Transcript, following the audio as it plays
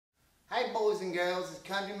Hey boys and girls, it's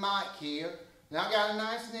Country Mike here. Now I got a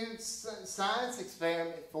nice new science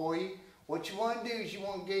experiment for you. What you want to do is you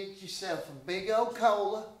want to get yourself a big old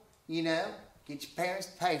cola, you know, get your parents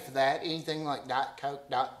to pay for that, anything like Diet Coke,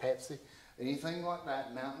 Diet Pepsi, anything like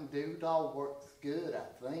that, Mountain Dew, it all works good,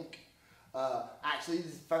 I think. Actually, this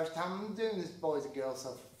is the first time I'm doing this, boys and girls,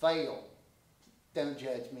 so fail. Don't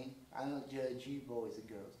judge me. I don't judge you, boys and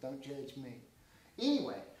girls. Don't judge me.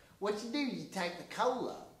 Anyway, what you do is you take the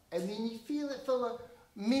cola and then you fill it full of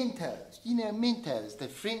Mentos. You know Mentos,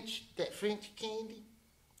 that French candy.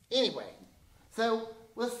 Anyway, so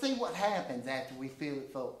we'll see what happens after we fill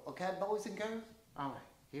it full. Okay, boys and girls? All right,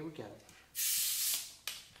 here we go.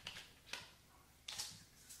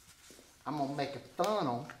 I'm gonna make a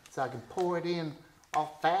funnel so I can pour it in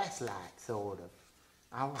all fast like, sort of.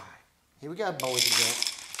 All right, here we go, boys and girls.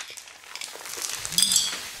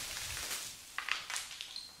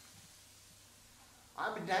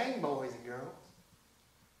 I'll be dang, boys and girls.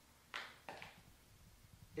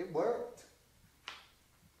 It worked.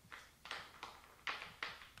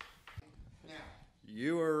 Now.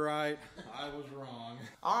 You were right. I was wrong.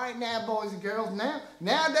 All right, now, boys and girls. Now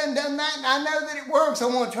I done that, and I know that it works. I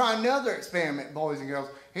want to try another experiment, boys and girls.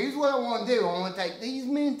 Here's what I want to do. I want to take these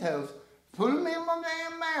Mentos, put them in my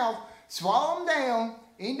damn mouth, swallow them down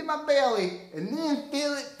into my belly, and then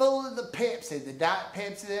fill it full of the Pepsi, the Diet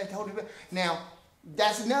Pepsi that I told you about. Now,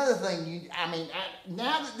 that's another thing.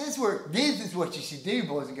 Now that this works, this is what you should do,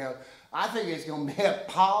 boys and girls. I think it's going to be a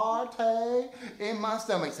party in my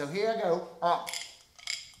stomach. So here I go.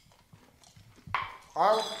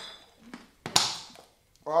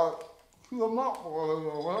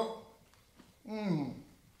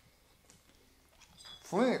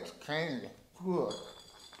 French candy. Good.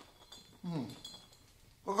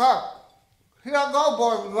 Okay. Here I go,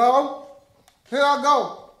 boys and girls. Here I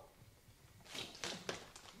go.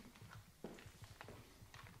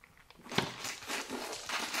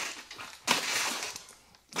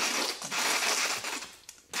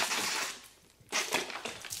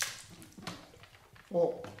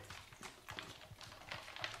 Oh.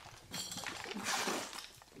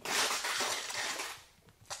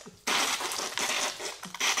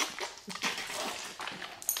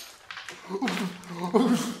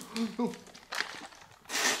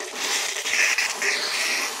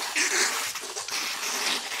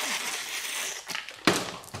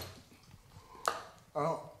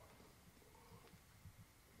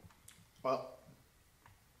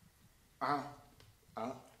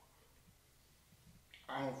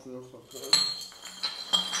 I don't feel so good.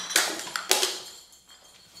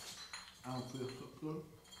 I don't feel so good.